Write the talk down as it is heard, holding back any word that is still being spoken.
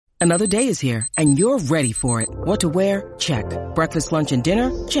Another day is here, and you're ready for it. What to wear? Check. Breakfast, lunch, and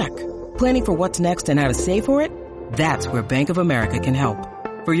dinner? Check. Planning for what's next and how to save for it? That's where Bank of America can help.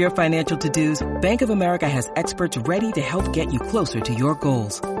 For your financial to-dos, Bank of America has experts ready to help get you closer to your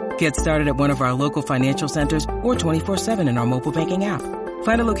goals. Get started at one of our local financial centers or 24/7 in our mobile banking app.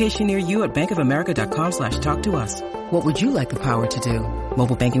 Find a location near you at bankofamerica.com/talktous. What would you like the power to do?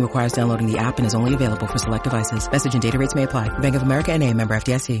 Mobile banking requires downloading the app and is only available for select devices. Message and data rates may apply. Bank of America NA, member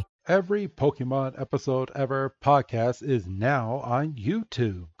FDIC. Every Pokemon Episode Ever podcast is now on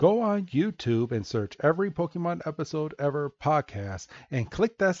YouTube. Go on YouTube and search Every Pokemon Episode Ever podcast and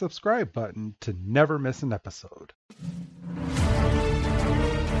click that subscribe button to never miss an episode.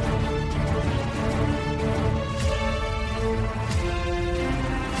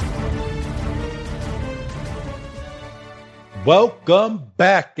 Welcome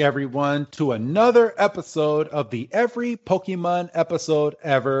back, everyone, to another episode of the Every Pokemon Episode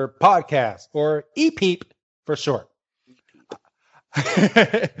Ever podcast, or EPEEP for short.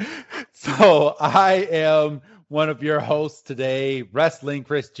 So I am one of your hosts today, Wrestling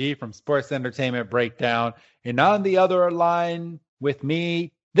Chris G from Sports Entertainment Breakdown. And on the other line with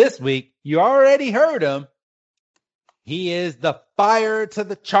me this week, you already heard him. He is the fire to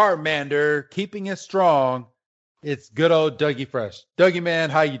the Charmander, keeping it strong. It's good old Dougie Fresh. Dougie, man,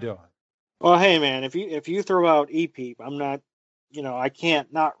 how you doing? Well, hey, man, if you throw out EPEEP, I'm not, I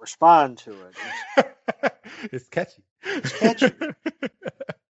can't not respond to it. It's catchy. It's catchy.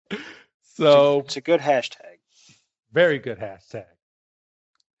 So it's a good hashtag. Very good hashtag.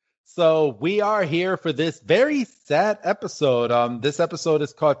 So we are here for this very sad episode. This episode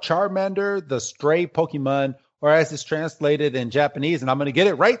is called Charmander, the Stray Pokemon, or as it's translated in Japanese, and I'm going to get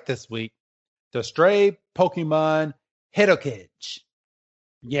it right this week, the Stray Pokemon Hitokage.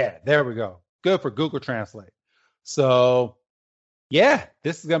 Yeah, there we go. Good for Google Translate. So, yeah,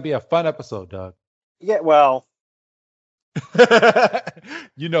 this is going to be a fun episode, Doug. Yeah, well.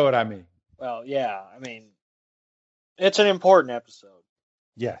 You know what I mean. Well, yeah, I mean, it's an important episode.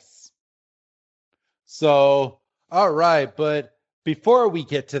 Yes. So, all right, but before we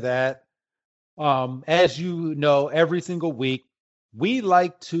get to that, as you know, every single week, we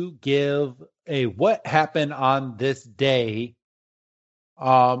like to give a what happened on this day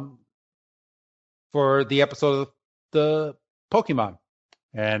for the episode of the Pokemon.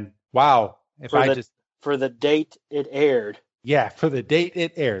 And wow, for the date it aired. Yeah, for the date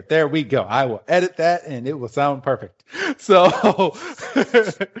it aired. There we go. I will edit that and it will sound perfect. So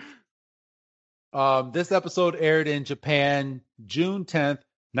this episode aired in Japan June 10th,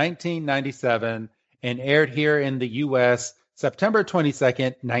 1997, and aired here in the US September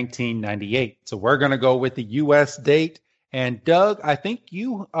 22nd, 1998. So we're going to go with the U.S. date. And Doug, I think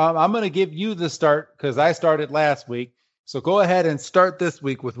I'm going to give you the start because I started last week. So go ahead and start this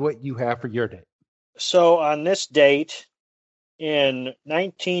week with what you have for your date. So on this date in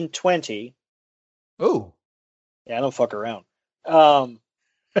 1920. Oh. Yeah, I don't fuck around.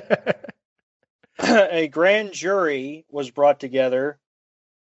 A grand jury was brought together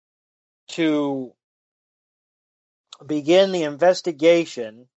to begin the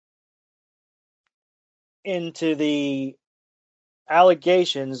investigation into the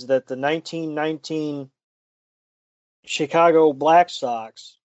allegations that the 1919 Chicago Black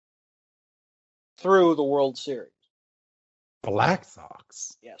Sox threw the World Series. Black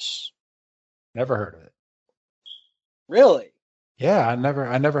Sox? Yes. Never heard of it. Really? Yeah, I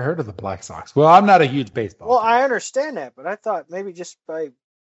never heard of the Black Sox. Well, I'm not a huge baseball fan. I understand that, but I thought maybe just by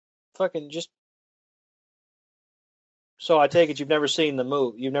fucking just. So I take it you've never seen the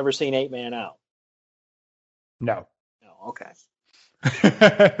movie. You've never seen 8 Man Out. No. No. Okay.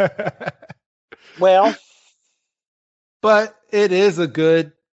 Well, but it is a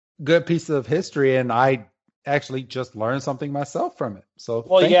good piece of history, and I actually just learned something myself from it. So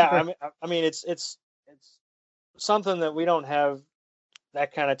I mean, it's something that we don't have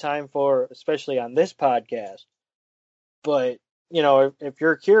that kind of time for, especially on this podcast. But if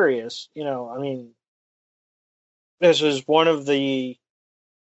you're curious, I mean. This is one of the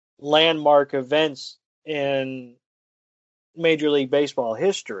landmark events in Major League Baseball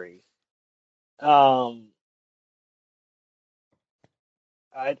history. I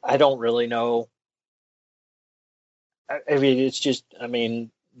don't really know. I mean, it's just,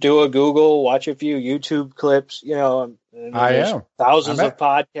 do a Google, watch a few YouTube clips, thousands of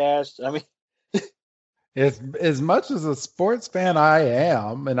podcasts. I mean, As much as a sports fan I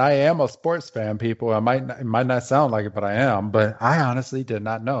am, and I am a sports fan, people, it might not sound like it, but I am. But I honestly did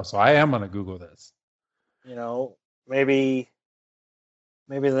not know, so I am going to Google this. Maybe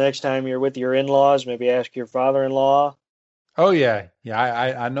the next time you're with your in-laws, maybe ask your father-in-law. Oh yeah, yeah.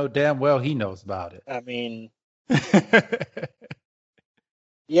 I know damn well he knows about it. I mean,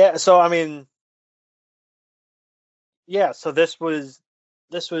 yeah. So I mean, yeah. So this was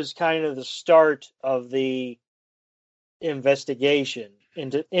kind of the start of the investigation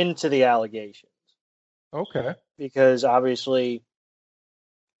into the allegations, Okay. because obviously,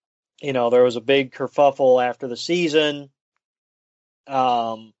 there was a big kerfuffle after the season.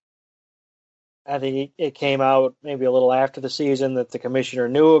 Um, I think it came out maybe a little after the season that the commissioner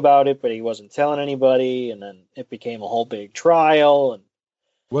knew about it, but he wasn't telling anybody, and then it became a whole big trial. And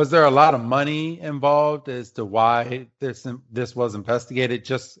Was there a lot of money involved as to why this was investigated?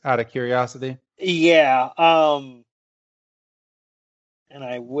 Just out of curiosity. yeah, and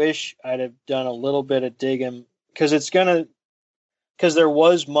I wish I'd have done a little bit of digging, because there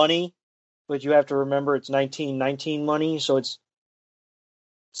was money, but you have to remember it's 1919 money, so it's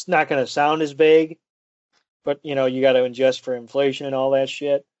not gonna sound as big, but you got to adjust for inflation and all that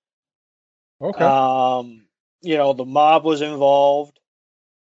shit. Okay. The mob was involved.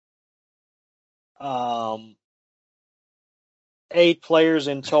 Um, 8 players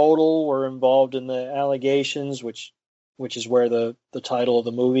in total were involved in the allegations, which is where the title of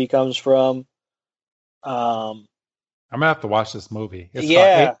the movie comes from. Um, I'm gonna have to watch this movie. It's called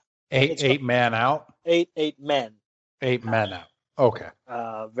yeah, it's Eight Man Out. eight men. 8 Men Out. Okay.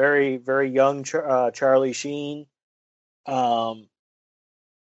 Very very young Charlie Sheen. Um,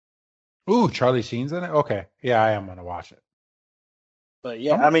 Ooh, Charlie Sheen's in it. Okay. Yeah, I am gonna watch it. but I'm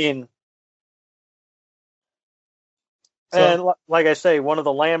yeah, I gonna, mean, and so like I say, one of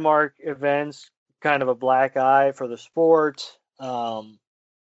the landmark events, kind of a black eye for the sport. Yeah,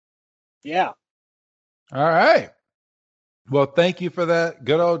 all right. Well, thank you for that.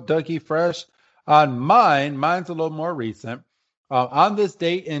 Good old Dougie Fresh. On mine's a little more recent. On this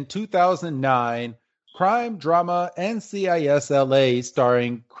date in 2009, crime drama NCIS LA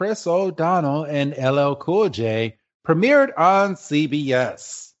starring Chris O'Donnell and LL Cool J premiered on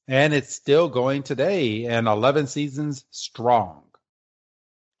CBS. And it's still going today and 11 seasons strong.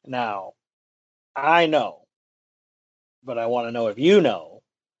 now I know, but I want to know if you know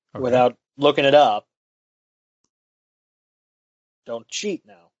Okay. without looking it up. Don't cheat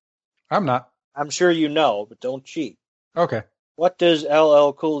now. I'm not. I'm sure you know, but don't cheat. Okay. What does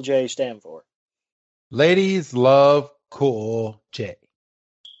LL Cool J stand for? Ladies love Cool J.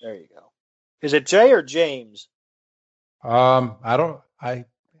 There you go. Is it J or James? I don't.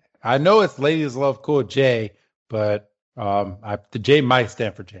 I know it's Ladies Love Cool J, but the J might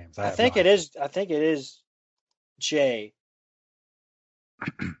stand for James. I I have no think it idea. is. I think it is J,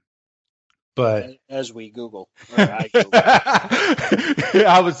 But as we Google, or I Google.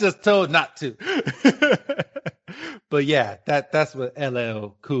 I was just told not to. But yeah, that's what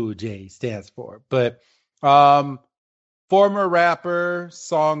LL Cool J stands for. But um, former rapper,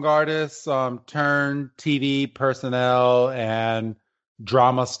 song artist, turned TV personnel and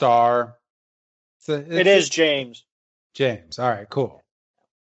drama star. So It it's is James. James. All right, cool.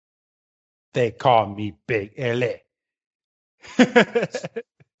 They call me Big LA.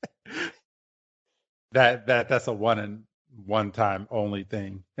 That's a one time only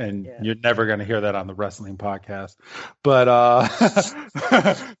thing, and Yeah. you're never going to hear that on the wrestling podcast. But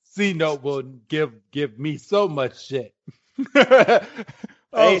C Note will give me so much shit. Hey,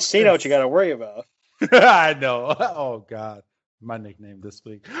 Oh, see what you got to worry about. I know. Oh God, my nickname this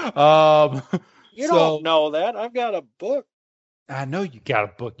week. You don't So know that. I've got a book, I know you got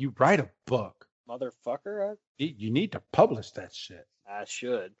a book. You write a book. motherfucker. You need to publish that shit. I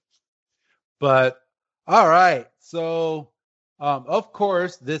should. But all right, so of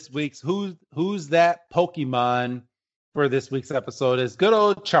course, this week's who's that Pokemon for this week's episode is good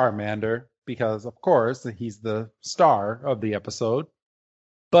old Charmander because of course he's the star of the episode.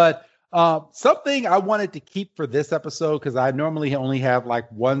 But something I wanted to keep for this episode because I normally only have like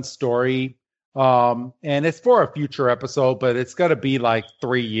one story, and it's for a future episode, but it's gonna be like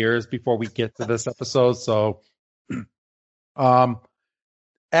 3 years before we get to this episode. So, um,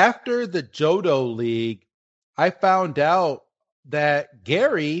 after the Johto League, I found out that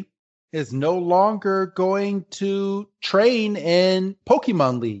Gary is no longer going to train in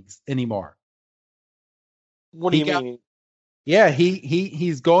Pokemon leagues anymore. What do He you got mean? Yeah,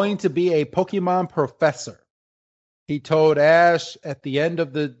 he's going to be a Pokemon professor. He told Ash at the end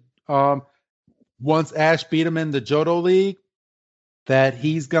of the once Ash beat him in the Johto League that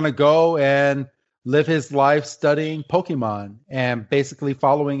he's going to go and live his life studying Pokemon and basically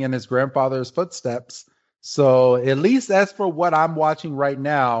following in his grandfather's footsteps. So, at least as for what I'm watching right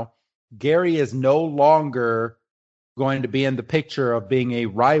now, Gary is no longer going to be in the picture of being a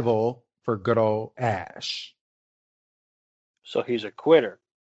rival for good old Ash. So he's a quitter.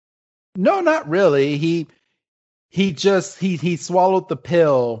 No, not really. He swallowed the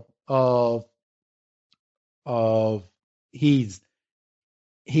pill of he's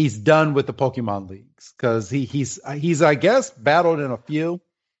done with the Pokemon leagues because he's I guess battled in a few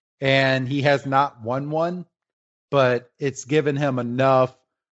and he has not won one, but it's given him enough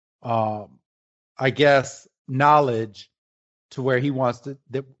I guess knowledge to where he wants to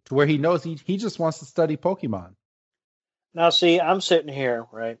where he knows he just wants to study Pokemon. Now, see, I'm sitting here,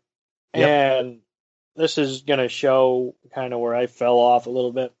 right? Yep. And this is going to show kind of where I fell off a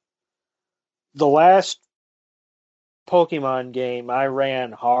little bit. The last Pokemon game I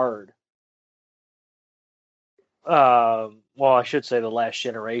ran hard. Well, I should say the last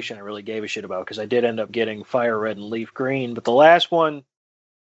generation I really gave a shit about because I did end up getting Fire Red and Leaf Green. But the last one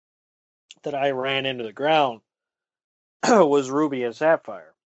that I ran into the ground was Ruby and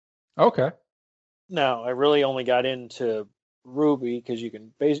Sapphire. Okay. No, I really only got into Ruby because you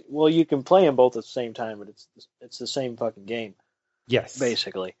can play them both at the same time, but it's the same fucking game. Yes.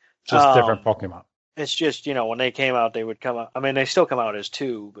 Basically. Just different Pokemon. It's just, when they came out, they would come out. I mean, they still come out as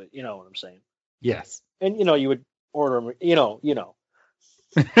two, but you know what I'm saying. Yes. And, you would order them,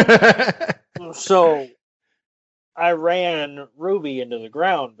 So I ran Ruby into the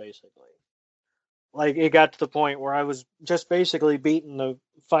ground, basically. Like, it got to the point where I was just basically beating the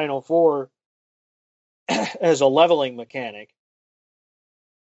Final Four as a leveling mechanic.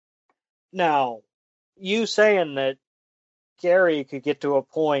 Now, you saying that Gary could get to a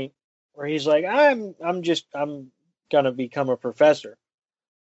point where he's like, I'm gonna become a professor.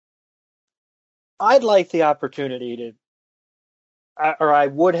 I'd like the opportunity I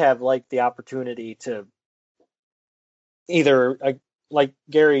would have liked the opportunity to either like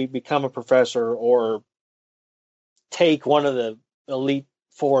Gary become a professor or take one of the Elite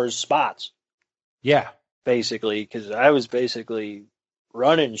Four's spots. Yeah. Basically, because I was basically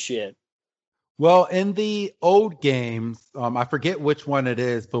running shit. Well, in the old games, I forget which one it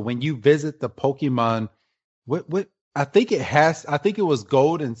is, but when you visit the Pokemon, what I think it was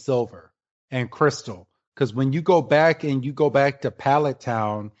Gold and Silver and Crystal, because when you go back to Pallet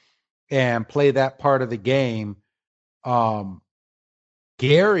Town and play that part of the game,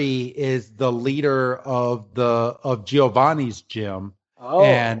 Gary is the leader of Giovanni's gym,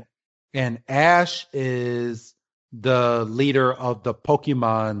 and Ash is the leader of the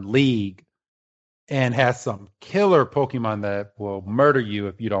Pokemon League. And has some killer Pokemon that will murder you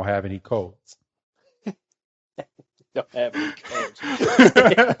if you don't have any codes. Don't have any codes.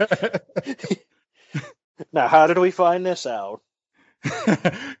 Now, how did we find this out?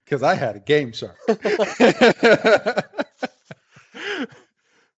 Because I had a Game Shark.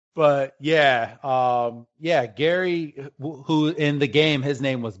 But yeah, Gary, who in the game, his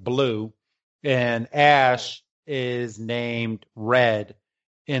name was Blue, and Ash is named Red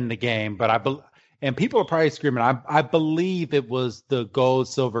in the game. But and people are probably screaming. I believe it was the Gold,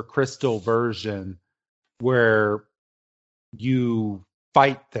 Silver, Crystal version where you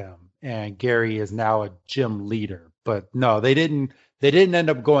fight them, and Gary is now a gym leader. But no, they didn't end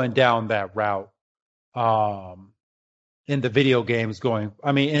up going down that route. In the video games in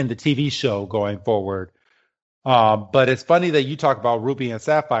the TV show going forward. But it's funny that you talk about Ruby and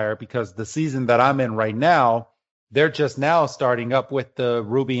Sapphire because the season that I'm in right now, they're just now starting up with the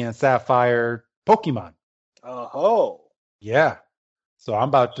Ruby and Sapphire Pokemon. Oh. Yeah. So I'm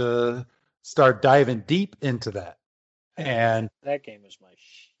about to start diving deep into that. And that game is my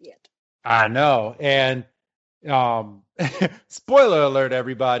shit. I know. And spoiler alert,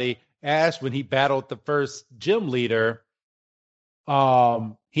 everybody, Ash, when he battled the first gym leader,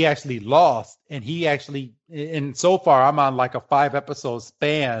 he actually lost, and so far I'm on like a 5-episode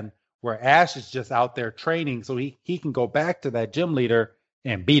span where Ash is just out there training so he can go back to that gym leader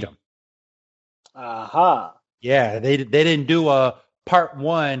and beat him. Aha. Yeah, they didn't do a part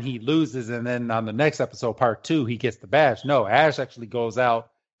 1, he loses, and then on the next episode, part 2, he gets the badge. No, Ash actually goes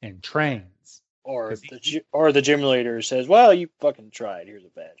out and trains. Or the gym leader says, well, you fucking tried, here's a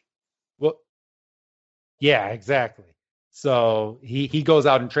badge. Well, yeah, exactly. So he goes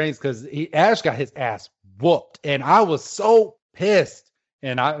out and trains because Ash got his ass whooped, and I was so pissed.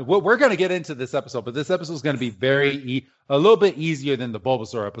 And we're going to get into this episode, but this episode is going to be a little bit easier than the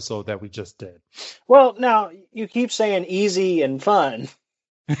Bulbasaur episode that we just did. Well, now you keep saying easy and fun,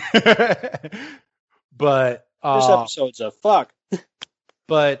 but this episode's a fuck.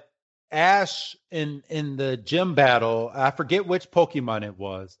 But Ash in the gym battle, I forget which Pokemon it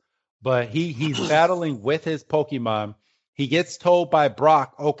was, but he's battling with his Pokemon. He gets told by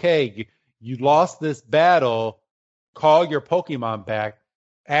Brock, okay, you lost this battle, call your Pokemon back.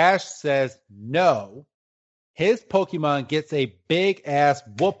 Ash says no, his Pokemon gets a big ass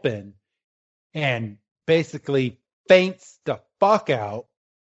whooping and basically faints the fuck out.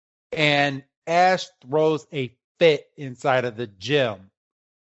 And Ash throws a fit inside of the gym.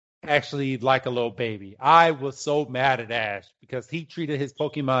 Actually, like a little baby. I was so mad at Ash because he treated his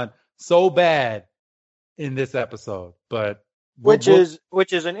Pokemon so bad in this episode. But which is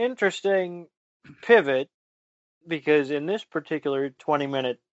an interesting pivot, because in this particular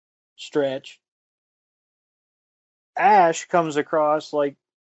 20-minute stretch, Ash comes across like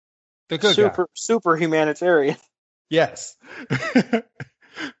the good super humanitarian. Yes.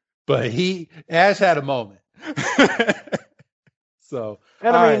 But Ash had a moment. So,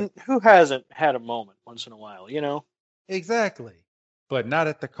 and I mean, who hasn't had a moment once in a while, you know? Exactly. But not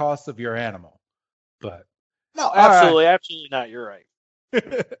at the cost of your animal. But no, absolutely not. You're right.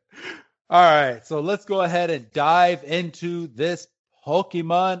 All right, so let's go ahead and dive into this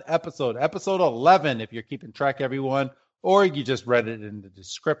Pokemon episode 11, if you're keeping track, everyone, or you just read it in the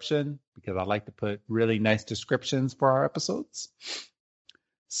description, because I like to put really nice descriptions for our episodes.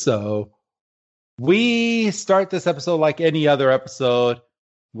 So we start this episode like any other episode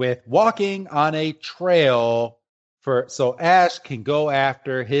with walking on a trail so Ash can go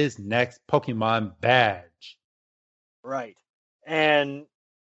after his next Pokemon badge. Right. And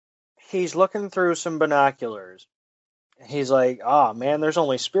he's looking through some binoculars. He's like, oh man, there's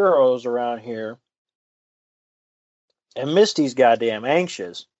only Spearows around here. And Misty's goddamn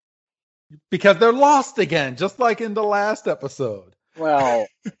anxious. Because they're lost again, just like in the last episode. Well,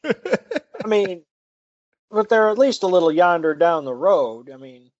 I mean, but they're at least a little yonder down the road. I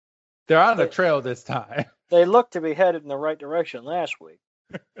mean, they're on the trail this time. They look to be headed in the right direction last week.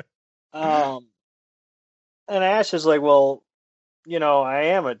 And Ash is like, well, you know, I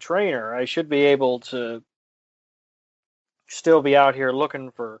am a trainer. I should be able to still be out here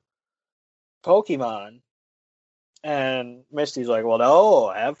looking for Pokemon. And Misty's like, well,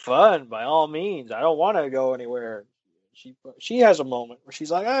 no, have fun by all means. I don't want to go anywhere. She has a moment where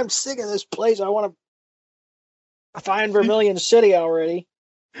she's like, I'm sick of this place. I want to find Vermilion City already.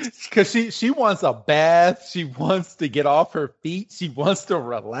 Because she wants a bath. She wants to get off her feet. She wants to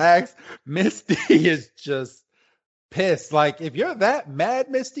relax. Misty is just pissed. Like, if you're that mad,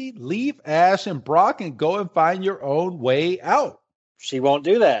 Misty, leave Ash and Brock and go and find your own way out. She won't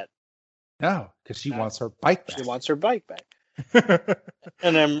do that. No, because she wants her bike back. She wants her bike back.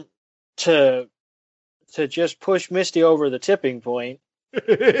 And then to just push Misty over the tipping point,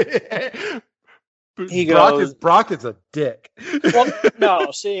 Brock is a dick. Well,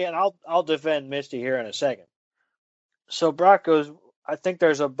 no, see, and I'll defend Misty here in a second. So Brock goes, I think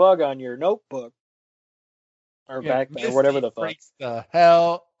there's a bug on your notebook. Or backpack, or whatever the fuck. Freaks the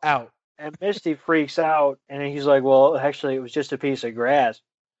hell out. And Misty freaks out, and he's like, well, actually, it was just a piece of grass.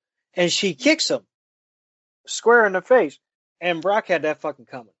 And she kicks him square in the face. And Brock had that fucking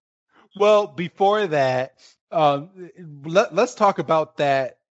coming. Well, before that, let's talk about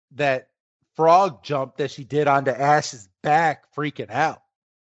that frog jump that she did onto Ash's back, freaking out.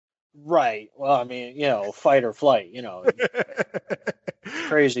 Right. Well, I mean, you know, fight or flight, you know,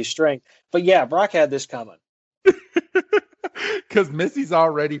 crazy strength. But yeah, Brock had this coming. Because Misty's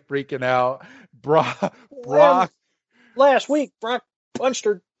already freaking out. Brock. Last week, Brock punched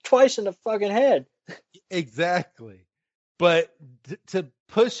her twice in the fucking head. Exactly. But to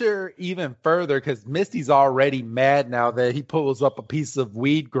push her even further, because Misty's already mad now that he pulls up a piece of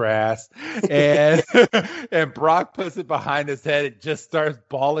weed grass and and Brock puts it behind his head and just starts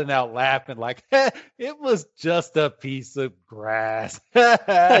bawling out laughing like, it was just a piece of grass.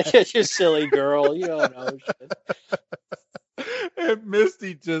 You silly girl. You don't know shit. And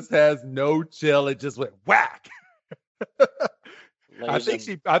Misty just has no chill. It just went whack. I think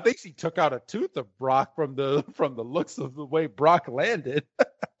she took out a tooth of Brock from the looks of the way Brock landed.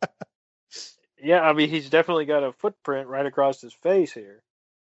 Yeah, I mean, he's definitely got a footprint right across his face here.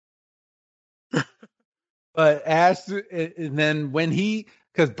 But Ash, and then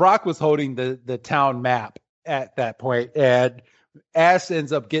because Brock was holding the town map at that point, and Ash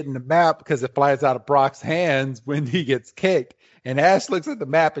ends up getting the map because it flies out of Brock's hands when he gets kicked. And Ash looks at the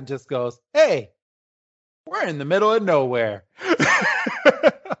map and just goes, hey, we're in the middle of nowhere.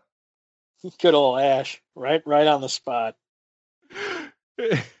 Good old Ash, right on the spot.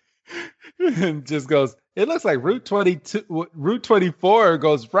 And just goes, it looks like Route 24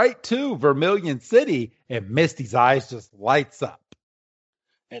 goes right to Vermilion City. And Misty's eyes just lights up.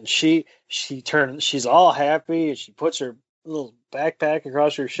 And she's all happy, and she puts her little backpack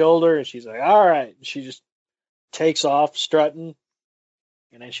across her shoulder, and she's like, all right. And she just takes off strutting,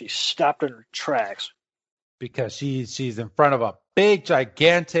 and then she's stopped in her tracks. Because she's in front of a big,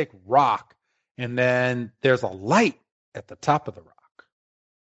 gigantic rock. And then there's a light at the top of the rock.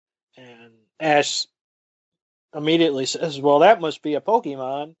 And Ash immediately says, well, that must be a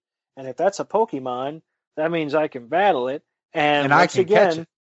Pokemon. And if that's a Pokemon, that means I can battle it. And I once can again, catch it.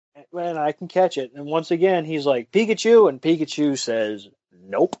 and I can catch it. And once again, he's like, Pikachu. And Pikachu says,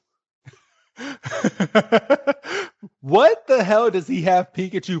 nope. What the hell does he have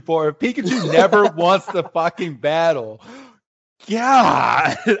Pikachu for if Pikachu never wants to fucking battle?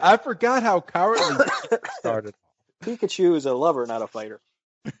 God, I forgot how cowardly Pikachu started. Pikachu is a lover, not a fighter.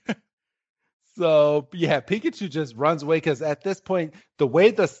 So, yeah, Pikachu just runs away because at this point, the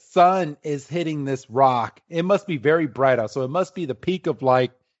way the sun is hitting this rock, it must be very bright out. So it must be the peak of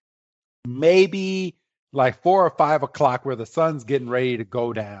like maybe like 4 or 5 o'clock where the sun's getting ready to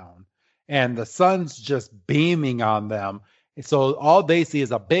go down. And the sun's just beaming on them. So all they see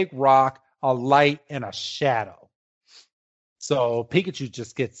is a big rock, a light, and a shadow. So Pikachu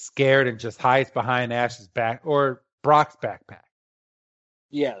just gets scared and just hides behind Ash's back or Brock's backpack.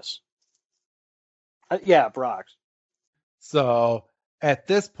 Yes. Yeah, Brock's. So at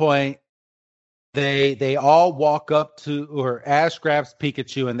this point, they all walk up to, or Ash grabs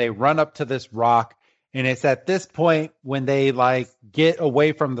Pikachu and they run up to this rock. And it's at this point when they like get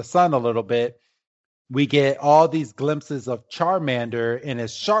away from the sun a little bit, we get all these glimpses of Charmander and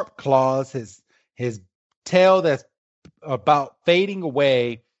his sharp claws, his tail that's about fading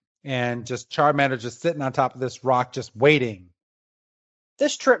away, and just Charmander just sitting on top of this rock, just waiting.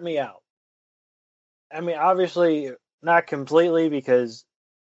 This tripped me out. I mean, obviously not completely, because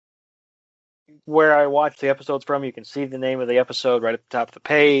where I watched the episodes from, you can see the name of the episode right at the top of the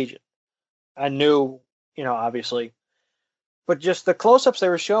page. I knew, obviously. But just the close-ups they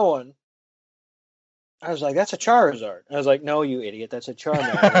were showing, I was like, that's a Charizard. I was like, no, you idiot, that's a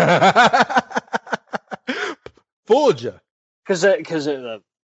Charmander. Fooled you. Because the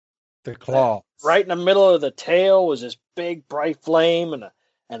claw. Right in the middle of the tail was this big, bright flame,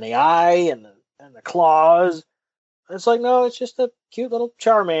 and the eye, and the claws. It's like, no, it's just a cute little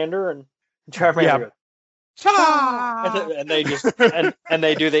Charmander, and Charmander goes, and they just and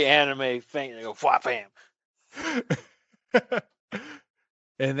they do the anime thing. They go flop bam.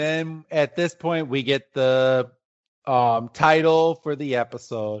 And then at this point, we get the title for the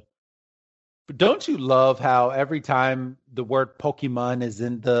episode. But don't you love how every time the word Pokemon is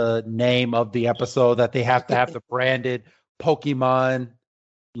in the name of the episode, that they have to have the branded Pokemon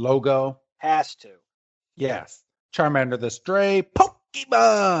logo? Has to. Yes. Charmander the Stray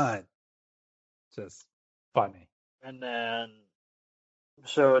Pokemon. Just funny. And then,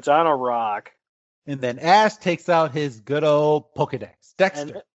 so it's on a rock. And then Ash takes out his good old Pokedex. Dexter.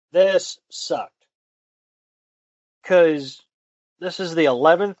 And this sucked. Because this is the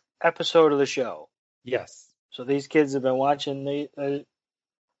 11th episode of the show. Yes. So these kids have been watching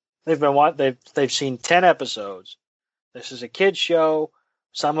they've seen 10 episodes. This is a kids show.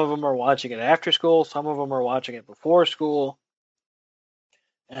 Some of them are watching it after school. Some of them are watching it before school.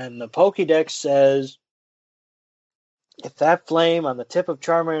 And the Pokédex says, if that flame on the tip of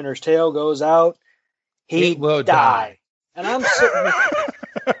Charmander's tail goes out, he will die. And I'm sitting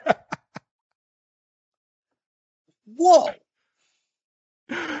there. Whoa.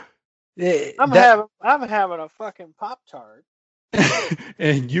 I'm having a fucking Pop-Tart.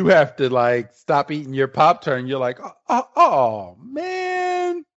 And you have to like stop eating your Pop-Tart, and you're like, oh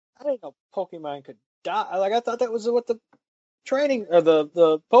man. I didn't know Pokemon could die. Like, I thought that was what the training or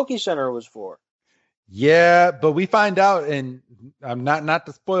the Poke Center was for. Yeah, but we find out, and I'm not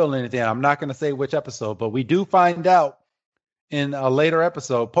to spoil anything. I'm not going to say which episode, but we do find out in a later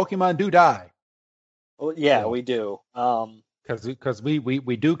episode, Pokemon do die. Well, yeah, we do. Because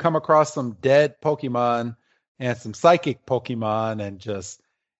we do come across some dead Pokemon and some psychic Pokemon, and just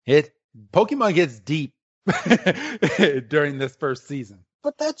Pokemon gets deep during this first season.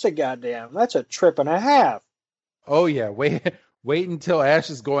 But that's a trip and a half. Oh yeah, wait until Ash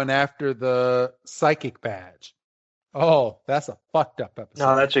is going after the psychic badge. Oh, that's a fucked up episode.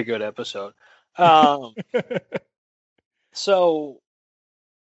 No, that's a good episode. So,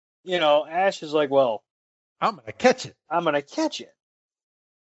 Ash is like, well, I'm gonna catch it.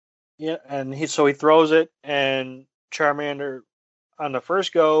 Yeah, and he throws it, and Charmander, on the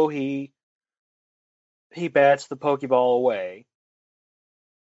first go, he bats the Pokeball away.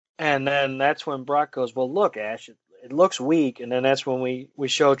 And then that's when Brock goes, well, look, Ash, it looks weak. And then that's when we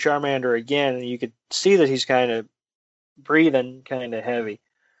show Charmander again, and you could see that he's kind of breathing kind of heavy.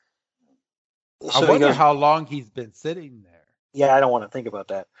 So I wonder how long he's been sitting there. Yeah, I don't want to think about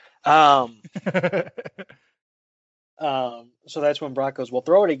that. So that's when Brock goes, well,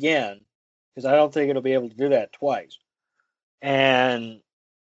 throw it again, because I don't think it'll be able to do that twice. And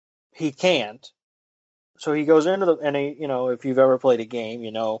he can't. So he goes into and he, if you've ever played a game,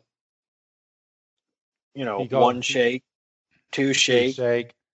 He goes, one shake, two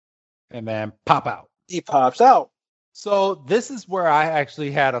shake, and then pop out. he pops out. So this is where I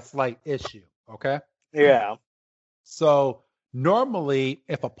actually had a slight issue. Okay. Yeah. So normally,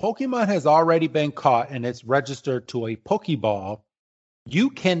 if a Pokemon has already been caught and it's registered to a Pokeball, you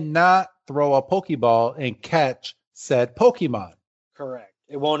cannot throw a Pokeball and catch said Pokemon. Correct.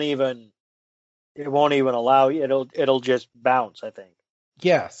 It won't even allow you. It'll just bounce, I think.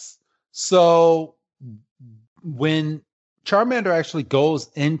 Yes. So when Charmander actually goes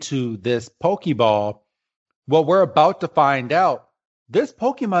into this Pokeball, what we're about to find out, this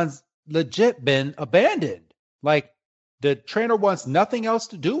Pokemon's legit been abandoned. Like the trainer wants nothing else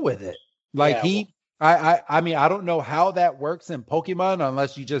to do with it. Like I mean, I don't know how that works in Pokemon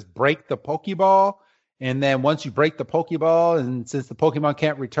unless you just break the Pokeball. And then once you break the Pokeball, and since the Pokemon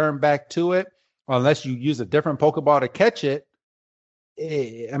can't return back to it, unless you use a different Pokeball to catch it,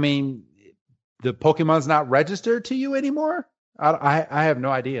 I mean, the Pokemon's not registered to you anymore? I have no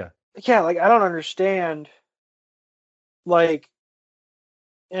idea. Yeah, like I don't understand. Like,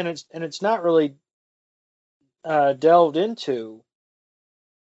 and it's not really delved into,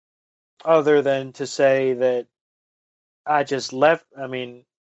 other than to say that I just left. I mean,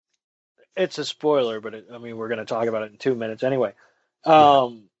 it's a spoiler, but we're going to talk about it in 2 minutes anyway.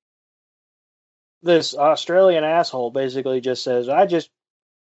 This Australian asshole basically just says, I just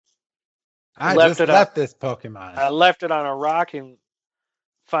left this Pokemon. I left it on a rock and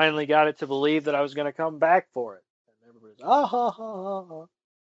finally got it to believe that I was going to come back for it. And everybody's, ha, ha, ha, ha.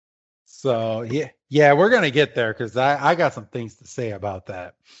 So, yeah, we're going to get there because I got some things to say about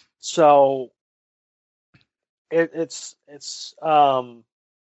that. So, it's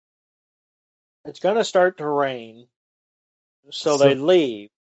going to start to rain, so they leave.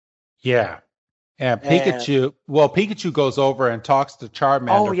 Yeah. And Pikachu goes over and talks to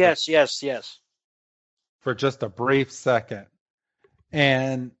Charmander. Oh, yes. For just a brief second.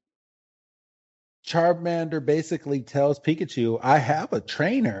 And Charmander basically tells Pikachu, I have a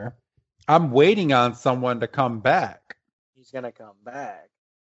trainer. I'm waiting on someone to come back. He's going to come back.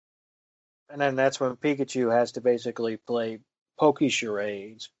 And then that's when Pikachu has to basically play Poke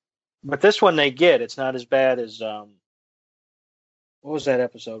Charades. But this one they get. It's not as bad as, what was that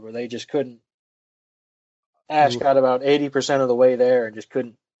episode where they just couldn't? Ash got about 80% of the way there and just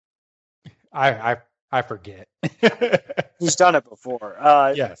couldn't. I forget. He's done it before.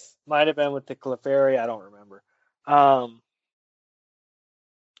 Yes. Might have been with the Clefairy. I don't remember.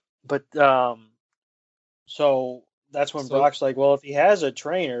 So that's when Brock's like, well, if he has a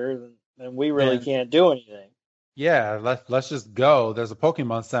trainer, then we really can't do anything. Yeah, let's just go. There's a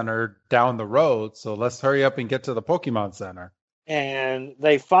Pokemon Center down the road, so let's hurry up and get to the Pokemon Center. And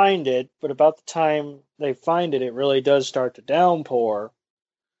they find it, but about the time they find it, it really does start to downpour.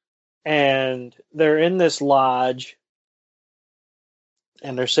 And they're in this lodge,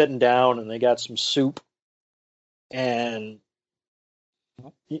 and they're sitting down, and they got some soup. And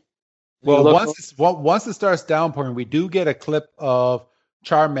once it starts downpouring, we do get a clip of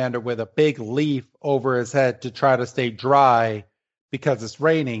Charmander with a big leaf over his head to try to stay dry because it's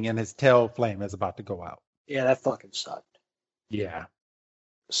raining, and his tail flame is about to go out. Yeah, that fucking sucked. Yeah.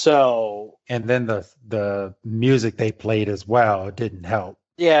 So. And then the music they played as well didn't help.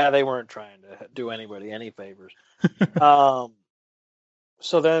 Yeah, they weren't trying to do anybody any favors. So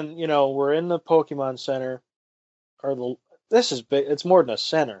then, we're in the Pokemon Center, this is big. It's more than a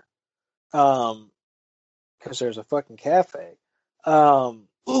center, because there's a fucking cafe.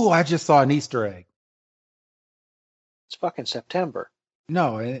 I just saw an Easter egg. It's fucking September.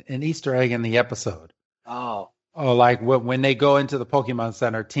 No, an Easter egg in the episode. Oh, like when they go into the Pokemon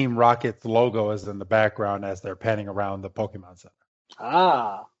Center, Team Rocket's logo is in the background as they're panning around the Pokemon Center.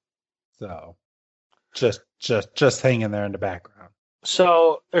 So just hanging there in the background.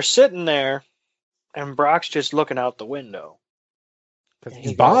 So they're sitting there, and Brock's just looking out the window. Because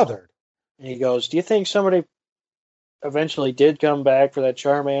he's bothered. And he goes, do you think somebody eventually did come back for that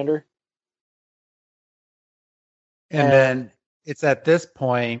Charmander? And then it's at this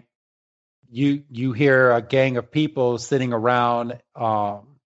point, you hear a gang of people sitting around, not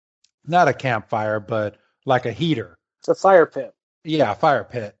a campfire, but like a heater. It's a fire pit. Yeah, a fire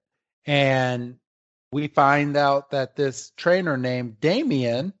pit. And we find out that this trainer named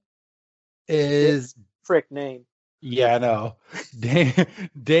Damien is... Frick name. Yeah, I know.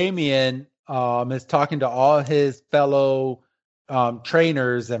 Damien is talking to all his fellow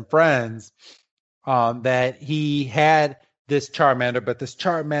trainers and friends that he had this Charmander, but this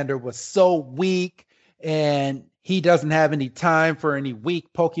Charmander was so weak and he doesn't have any time for any weak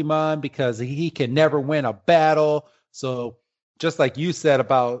Pokemon because he can never win a battle. So just like you said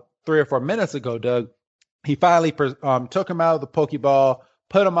about 3 or 4 minutes ago, Doug, he finally took him out of the Pokeball,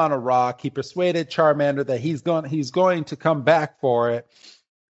 put him on a rock. He persuaded Charmander that he's going to come back for it,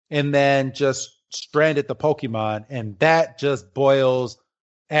 and then just stranded the Pokemon. And that just boils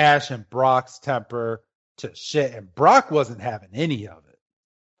Ash and Brock's temper to shit. And Brock wasn't having any of it.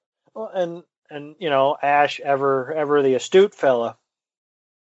 Well, and Ash, ever the astute fella.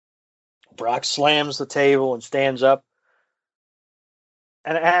 Brock slams the table and stands up.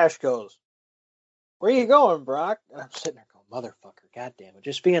 And Ash goes, "Where you going, Brock?" And I'm sitting there going, "Motherfucker, goddamn it,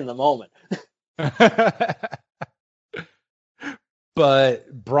 just be in the moment."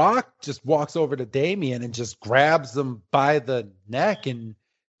 But Brock just walks over to Damien and just grabs him by the neck and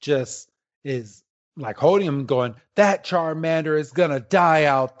just is like holding him, going, "That Charmander is gonna die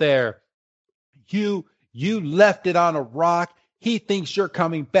out there. You left it on a rock. He thinks you're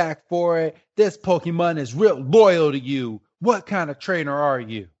coming back for it. This Pokemon is real loyal to you. What kind of trainer are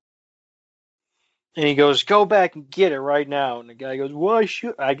you?" And he goes, "Go back and get it right now." And the guy goes, "Why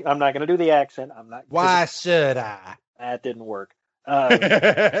should I'm not going to do the accent. I'm not. Why should I?" That didn't work.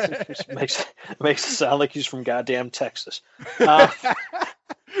 It makes it sound like he's from goddamn Texas.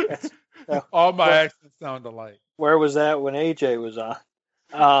 All my accents sound alike. Where was that when AJ was on?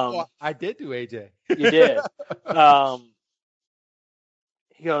 Well, I did do AJ. You did.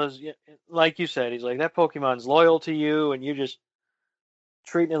 He goes, like you said, he's like, "That Pokemon's loyal to you, and you just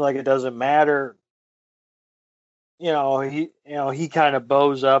treating it like it doesn't matter." He kind of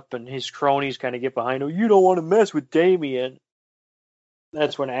bows up, and his cronies kind of get behind him. "You don't want to mess with Damien."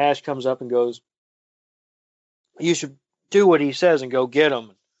 That's when Ash comes up and goes, "You should do what he says and go get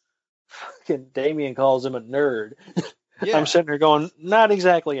him." Fucking Damien calls him a nerd. Yeah. I'm sitting there going, not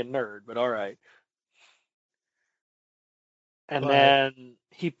exactly a nerd, but all right. And then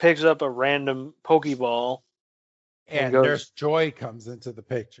he picks up a random Pokeball. And Nurse Joy comes into the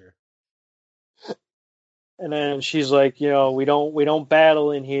picture. And then she's like, we don't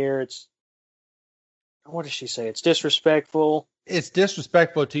battle in here. It's, what does she say? It's disrespectful. It's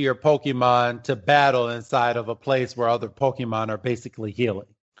disrespectful to your Pokemon to battle inside of a place where other Pokemon are basically healing.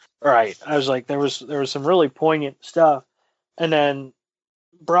 Right. I was like, there was some really poignant stuff. And then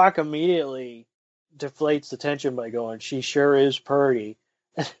Brock immediately deflates the tension by going, "She sure is pretty."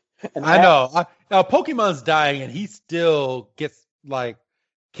 And I know. Now Pokemon's dying, and he still gets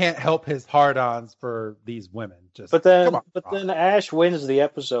can't help his hard-ons for these women. But then Ash wins the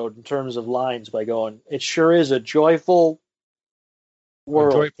episode in terms of lines by going, "It sure is a joyful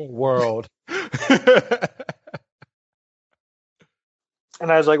world." A joyful world.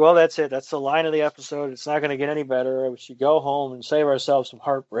 And I was like, well, that's it. That's the line of the episode. It's not going to get any better. We should go home and save ourselves some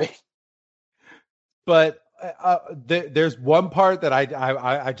heartbreak. But there's one part that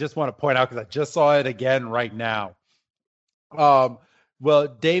I just want to point out because I just saw it again right now. Well,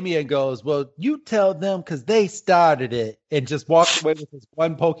 Damien goes, "Well, you tell them because they started it," and just walks away with his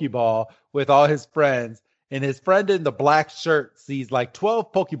one Pokeball with all his friends. And his friend in the black shirt sees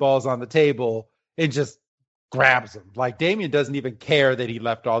 12 Pokeballs on the table and just grabs them. Damien doesn't even care that he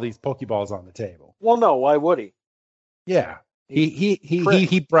left all these Pokeballs on the table. Well, no, why would he? Yeah.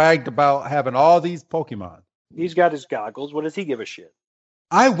 He bragged about having all these Pokemon. He's got his goggles. What does he give a shit?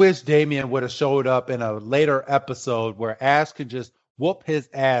 I wish Damien would have showed up in a later episode where Ash could just whoop his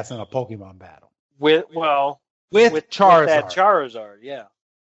ass in a Pokemon battle. With Charizard. With that Charizard, yeah.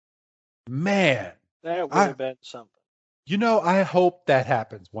 Man. That would have been something. I hope that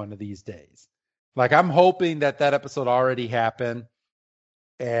happens one of these days. I'm hoping that episode already happened.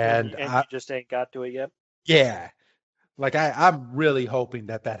 And you just ain't got to it yet? Yeah. I'm really hoping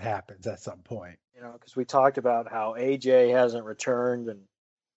that happens at some point. Because we talked about how AJ hasn't returned, and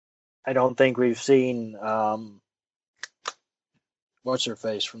I don't think we've seen what's her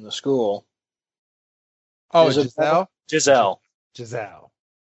face from the school. Oh, Giselle? Giselle.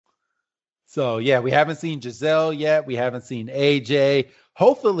 So yeah, we haven't seen Giselle yet. We haven't seen AJ.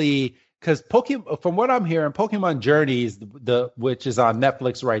 Hopefully, because from what I'm hearing, Pokemon Journeys, which is on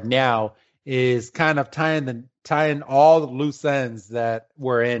Netflix right now, is kind of tying all the loose ends that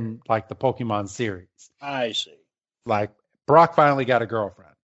were in the Pokemon series. I see. Brock finally got a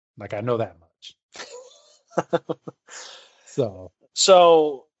girlfriend. I know that much.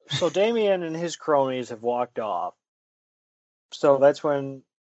 So Damien and his cronies have walked off. So that's when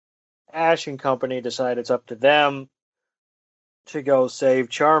Ash and company decide it's up to them to go save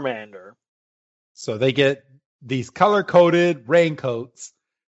Charmander. So they get these color-coded raincoats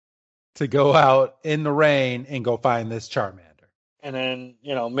to go out in the rain and go find this Charmander. And then,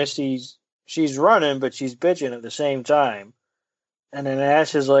 Misty's she's running, but she's bitching at the same time. And then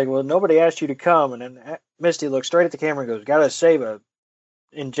Ash is like, "Well, nobody asked you to come." And then Misty looks straight at the camera and goes, "Gotta save a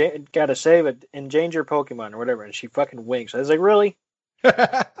endangered Pokemon or whatever." And she fucking winks. I was like, "Really?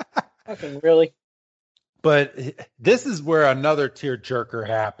 Fucking really?" But this is where another tearjerker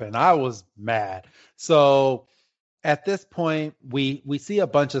happened. I was mad. So at this point, we see a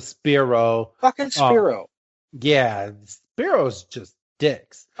bunch of Spearow. Fucking Spearow. Yeah, Spearow's just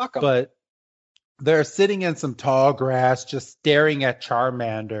dicks. Fuck 'em. But they're sitting in some tall grass, just staring at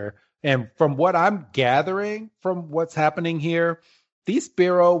Charmander. And from what I'm gathering from what's happening here, these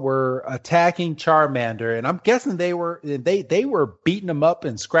Spearow were attacking Charmander, and I'm guessing they were beating him up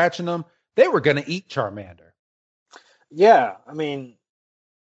and scratching him. They were going to eat Charmander. Yeah, I mean,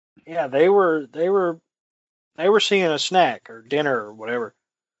 yeah, they were seeing a snack or dinner or whatever.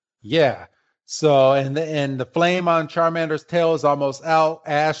 Yeah. So and the flame on Charmander's tail is almost out.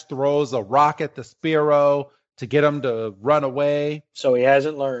 Ash throws a rock at the Spearow to get him to run away. So he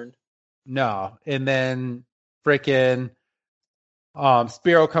hasn't learned. No. And then freaking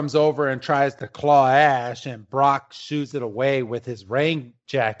Spearow comes over and tries to claw Ash, and Brock shoots it away with his rain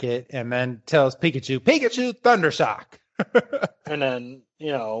jacket and then tells Pikachu, Thundershock. And then,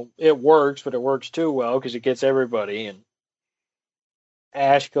 it works, but it works too well because it gets everybody. And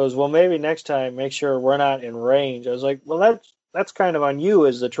Ash goes, "Well, maybe next time, make sure we're not in range." I was like, "Well, that's kind of on you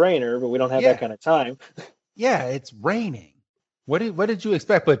as the trainer, but we don't have that kind of time." Yeah, it's raining. What did you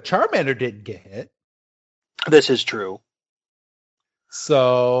expect? But Charmander didn't get hit. This is true.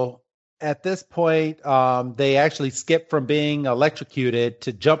 So at this point, they actually skip from being electrocuted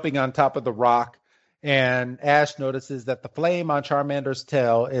to jumping on top of the rock, and Ash notices that the flame on Charmander's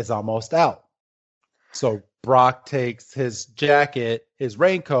tail is almost out. So Brock takes his jacket, his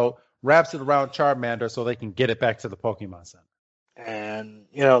raincoat, wraps it around Charmander so they can get it back to the Pokemon Center. And,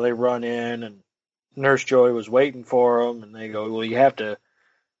 they run in, and Nurse Joy was waiting for them, and they go, "Well, you have to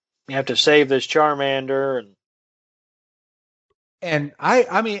save this Charmander." And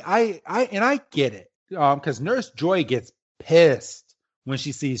I get it, because Nurse Joy gets pissed when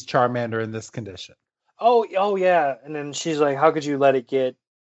she sees Charmander in this condition. Oh yeah, and then she's like, "How could you let it get,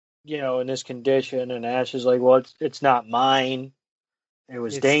 in this condition?" And Ash is like, "Well, it's not mine.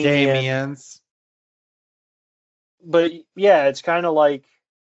 It's Damien's." But yeah, it's kind of like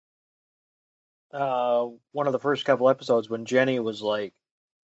one of the first couple episodes when Jenny was like,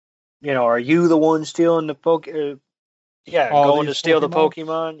 "Are you the one stealing the going to steal the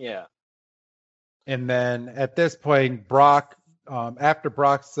Pokemon?" Yeah. And then at this point, Brock, after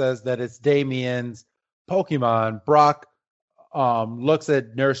Brock says that it's Damien's Pokemon, Brock looks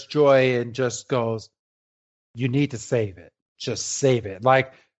at Nurse Joy and just goes, "You need to save it. Just save it."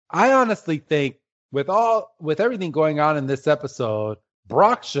 Like, I honestly think with everything going on in this episode,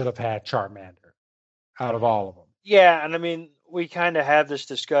 Brock should have had Charmander out of all of them. Yeah, and I mean, we kind of had this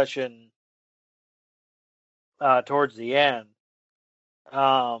discussion towards the end.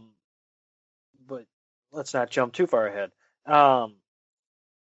 But let's not jump too far ahead.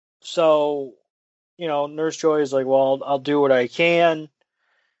 So, Nurse Joy is like, "Well, I'll do what I can."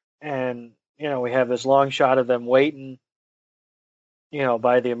 And, we have this long shot of them waiting,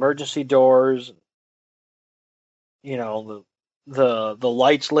 by the emergency doors. The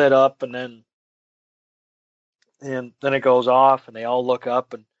lights lit up, and then it goes off, and they all look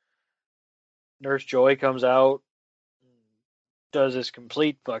up, and Nurse Joy comes out, and does this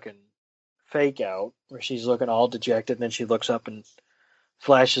complete fucking fake out where she's looking all dejected, and then she looks up and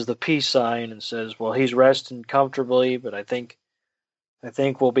flashes the peace sign and says, "Well, he's resting comfortably, but I think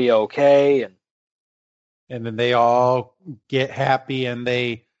we'll be okay." And then they all get happy and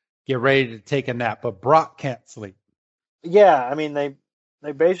they get ready to take a nap, but Brock can't sleep. Yeah, I mean,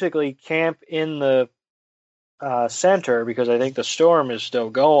 they basically camp in the center because I think the storm is still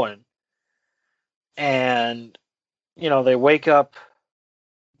going. And, they wake up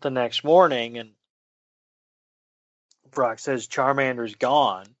the next morning and Brock says Charmander's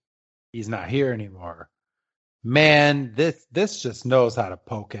gone. He's not here anymore. Man, this just knows how to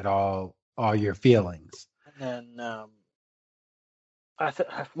poke at all your feelings. And then,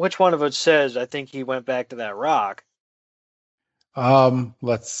 which one of us says, "I think he went back to that rock"?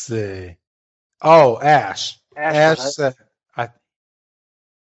 Let's see. Oh, Ash. Ash said,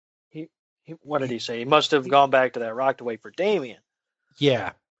 what did he say? He must have gone back to that rock to wait for Damien.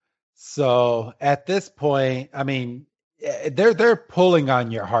 Yeah. So at this point, I mean, they're pulling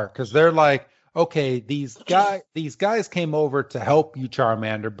on your heart because they're like, okay, these guys came over to help you,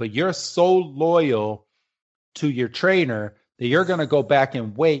 Charmander, but you're so loyal to your trainer that you're going to go back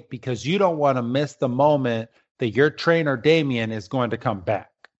and wait because you don't want to miss the moment that your trainer Damien is going to come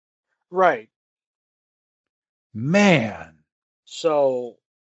back. Right. Man. So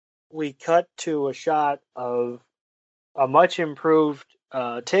we cut to a shot of a much improved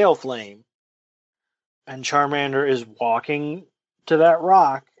Tailflame, and Charmander is walking to that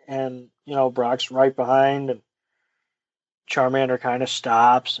rock, and Brock's right behind, and Charmander kind of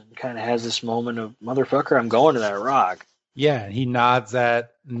stops and kind of has this moment of motherfucker, I'm going to that rock. Yeah, he nods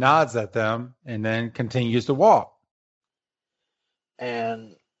at them and then continues to walk.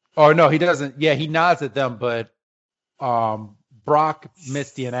 And no, he doesn't. Yeah, he nods at them, but Brock,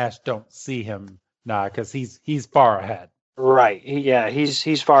 Misty, and Ash don't see him now because he's far ahead. Right.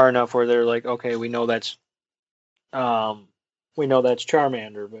 He's far enough where they're like, okay, we know that's Charmander,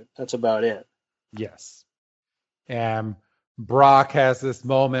 but that's about it. Yes. And Brock has this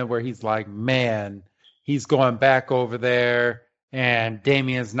moment where he's like, man, he's going back over there, and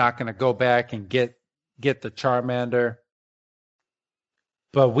Damien's not going to go back and get the Charmander.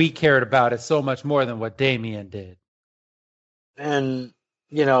 But we cared about it so much more than what Damien did. And,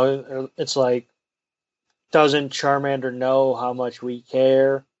 it's like, doesn't Charmander know how much we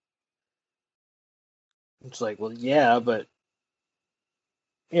care? It's like, well, yeah, but,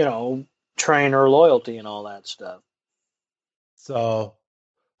 trainer loyalty and all that stuff. So,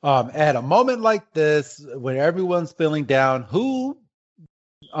 at a moment like this, when everyone's feeling down, who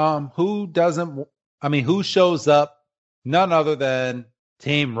shows up? None other than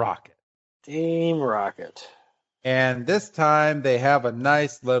Team Rocket. Team Rocket. And this time they have a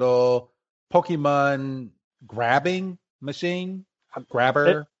nice little Pokemon grabbing machine.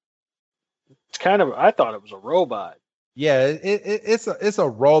 Grabber. It's kind of, I thought it was a robot. Yeah, it's a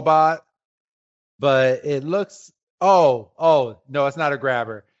robot, but it looks no, it's not a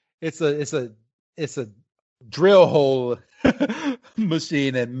grabber. It's a drill hole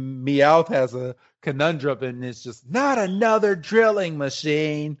machine, and Meowth has a conundrum, and it's just not another drilling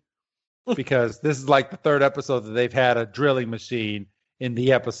machine, because this is like the third episode that they've had a drilling machine in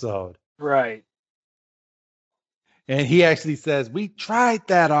the episode. Right. And he actually says, we tried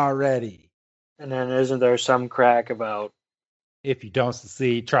that already. And then isn't there some crack about, if you don't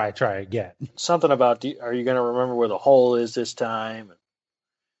succeed, try again. Something about, are you going to remember where the hole is this time?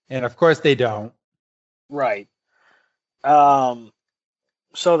 And of course they don't. Right. So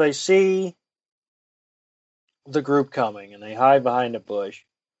they see the group coming, and they hide behind a bush,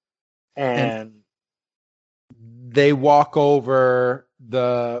 and they walk over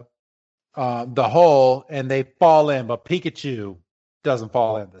the hole, and they fall in, but Pikachu doesn't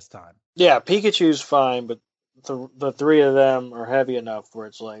fall in this time. Yeah, Pikachu's fine, but the three of them are heavy enough where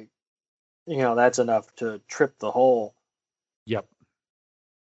it's like, that's enough to trip the hole. Yep.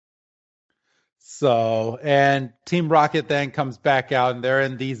 So, and Team Rocket then comes back out, and they're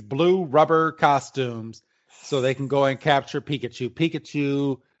in these blue rubber costumes so they can go and capture Pikachu.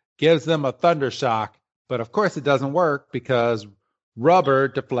 Pikachu gives them a thunder shock, but of course it doesn't work because rubber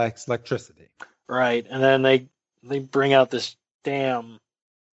deflects electricity. Right, and then they bring out this damn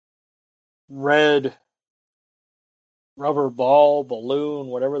red rubber ball, balloon,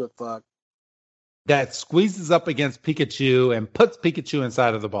 whatever the fuck, that squeezes up against Pikachu and puts Pikachu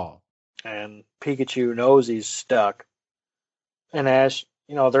inside of the ball. And Pikachu knows he's stuck. And Ash,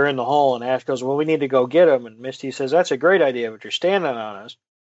 they're in the hole, and Ash goes, well, we need to go get him. And Misty says, that's a great idea, but you're standing on us.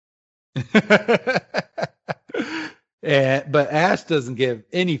 But Ash doesn't give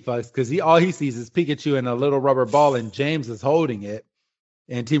any fucks because all he sees is Pikachu in a little rubber ball, and James is holding it.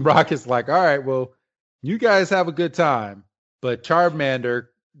 And Team Rocket's like, all right, well, you guys have a good time. But Charmander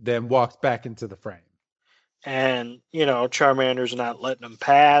then walks back into the frame. And, Charmander's not letting him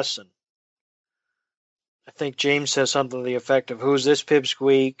pass. And I think James says something to the effect of, who's this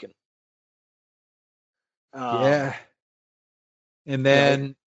pipsqueak? And, yeah. And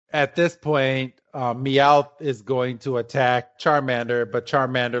then at this point, Meowth is going to attack Charmander, but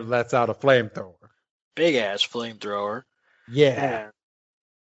Charmander lets out a flamethrower. Big ass flamethrower. Yeah. And,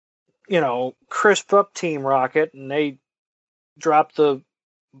 crisp up Team Rocket, and they drop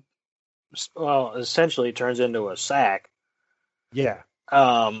essentially it turns into a sack. Yeah.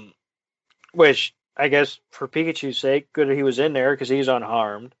 Which I guess for Pikachu's sake, good he was in there because he's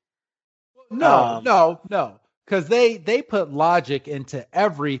unharmed. No. Because they put logic into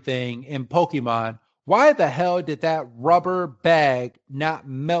everything in Pokemon. Why the hell did that rubber bag not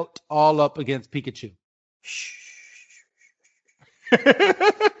melt all up against Pikachu?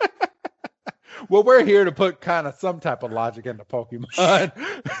 Well, we're here to put kind of some type of logic into Pokemon.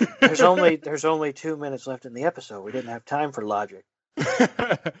 There's only 2 minutes left in the episode. We didn't have time for logic.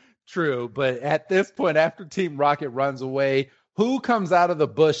 True, but at this point, after Team Rocket runs away, who comes out of the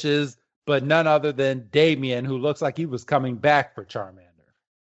bushes but none other than Damien, who looks like he was coming back for Charmander?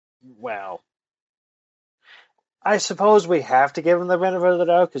 Well, I suppose we have to give him the benefit of the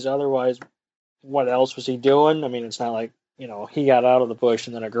doubt because otherwise, what else was he doing? I mean, it's not like, he got out of the bush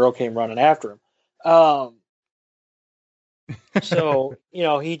and then a girl came running after him. So,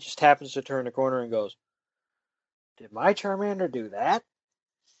 he just happens to turn the corner and goes, "Did my Charmander do that?"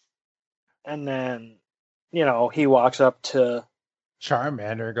 And then, he walks up to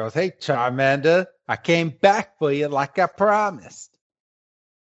Charmander and goes, "Hey, Charmander, I came back for you like I promised."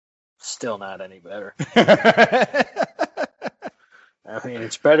 Still not any better. I mean,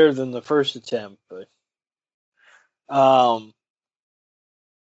 it's better than the first attempt, but and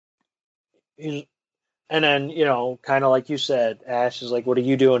then, kind of like you said, Ash is like, "What are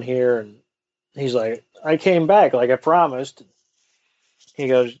you doing here?" And he's like, "I came back like I promised." He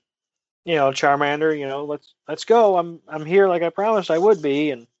goes, "Charmander, let's go. I'm here like I promised I would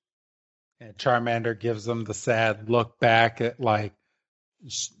be." And Charmander gives him the sad look back at like,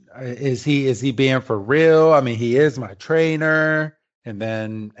 is he being for real? I mean, he is my trainer. And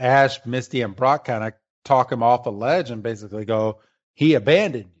then Ash, Misty, and Brock kind of talk him off a ledge and basically go, he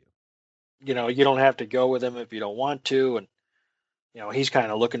abandoned you. You don't have to go with him if you don't want to. And he's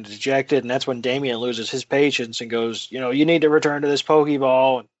kind of looking dejected, and that's when Damien loses his patience and goes, "You need to return to this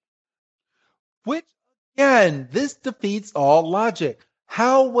Pokeball." Which, again, this defeats all logic.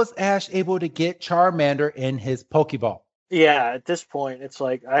 How was Ash able to get Charmander in his Pokeball? Yeah, at this point, it's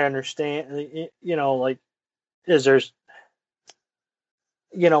like, I understand, like, is there's,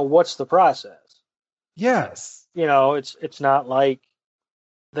 what's the process? Yes. It's not like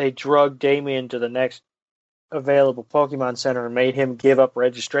they drug Damien to the next available Pokemon Center and made him give up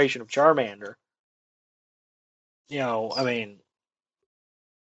registration of Charmander. I mean,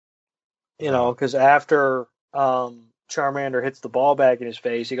 because after Charmander hits the ball back in his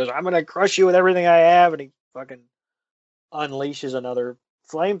face, he goes, "I'm going to crush you with everything I have," and he fucking unleashes another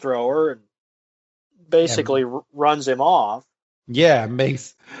flamethrower and basically runs him off. Yeah,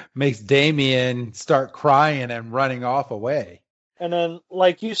 makes Damien start crying and running off away. And then,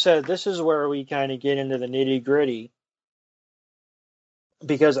 like you said, this is where we kind of get into the nitty gritty,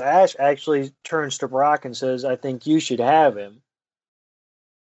 because Ash actually turns to Brock and says, "I think you should have him."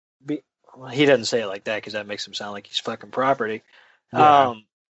 Well, he doesn't say it like that because that makes him sound like he's fucking property. Yeah.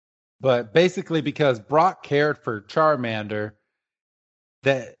 But basically, because Brock cared for Charmander,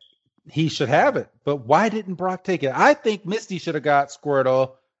 that he should have it. But why didn't Brock take it? I think Misty should have got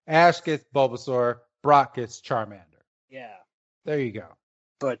Squirtle, Ash gets Bulbasaur, Brock gets Charmander. Yeah. There you go.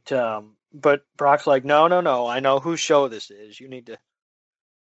 But Brock's like, no, I know whose show this is. You need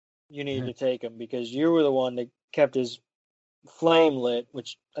to take him because you were the one that kept his flame lit,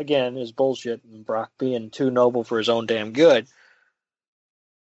 which again is bullshit, and Brock being too noble for his own damn good.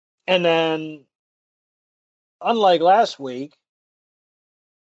 And then, unlike last week,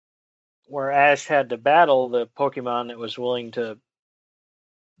 where Ash had to battle the Pokemon that was willing to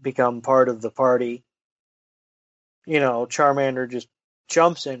become part of the party, Charmander just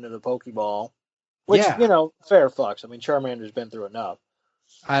jumps into the Pokeball, which, fair fucks. I mean, Charmander's been through enough.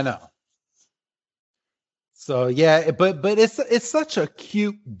 I know. So yeah, but it's such a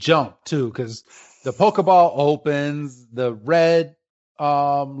cute jump too, because the Pokeball opens, the red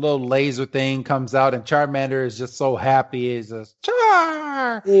little laser thing comes out, and Charmander is just so happy. He's just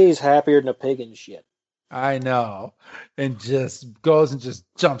Char. He's happier than a pig and shit. I know, and just goes and just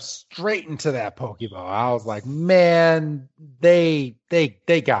jumps straight into that Pokeball. I was like, man, they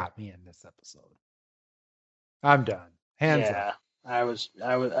got me in this episode. I'm done. Hands up.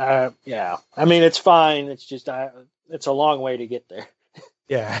 Yeah. I mean, it's fine. It's just, it's a long way to get there.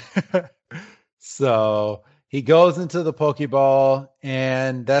 Yeah. So he goes into the Pokeball,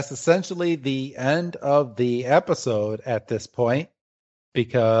 and that's essentially the end of the episode at this point,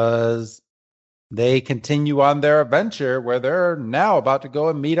 because they continue on their adventure where they're now about to go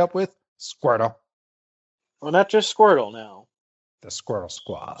and meet up with Squirtle. Well, not just Squirtle now. The Squirtle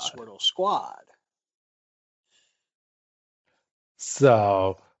Squad. Squirtle Squad.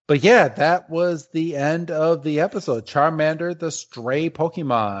 So, but yeah, that was the end of the episode. Charmander, the stray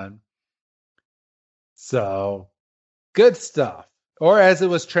Pokemon. So, good stuff. Or as it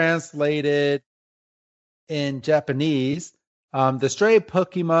was translated in Japanese, the stray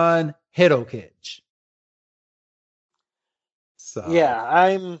Pokemon Hitokage. So yeah,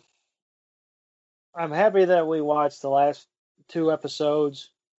 I'm happy that we watched the last 2 episodes.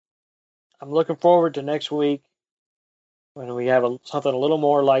 I'm looking forward to next week when we have something a little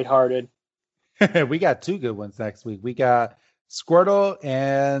more lighthearted. We got 2 good ones next week. We got Squirtle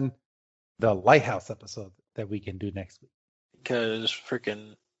and the Lighthouse episode that we can do next week. Because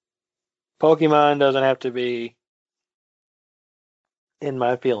freaking Pokemon doesn't have to be in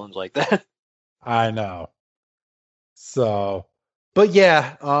my feelings like that. I know. So, but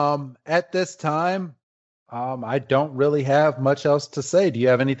yeah, at this time, I don't really have much else to say. Do you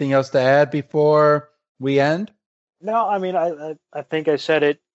have anything else to add before we end? No, I mean, I think I said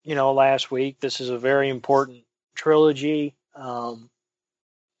it, last week. This is a very important trilogy.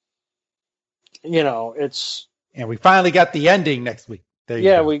 It's And we finally got the ending next week. There you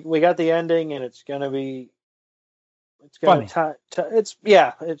go. we got the ending, and it's gonna Funny. It's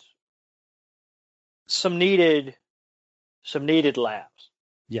some needed laughs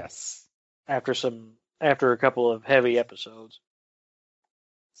Yes. after a couple of heavy episodes.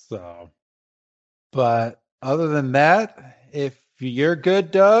 So, but other than that, if you're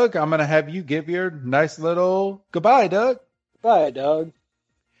good, Doug, I'm going to have you give your nice little goodbye, Doug. Bye, Doug.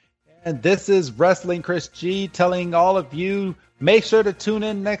 And this is Wrestling Chris G telling all of you, make sure to tune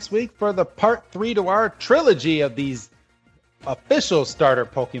in next week for the part 3 to our trilogy of these official starter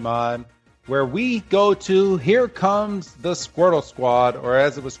Pokemon, where we go to Here Comes the Squirtle Squad, or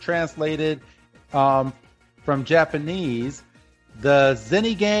as it was translated from Japanese, the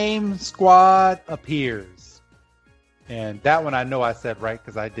Zenigame Squad appears. And that one I know I said right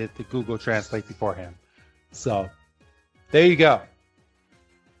because I did the Google Translate beforehand. So there you go.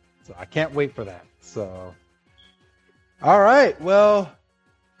 So I can't wait for that. So, all right. Well,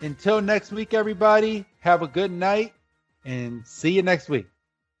 until next week, everybody, have a good night and see you next week.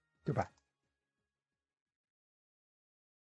 Goodbye.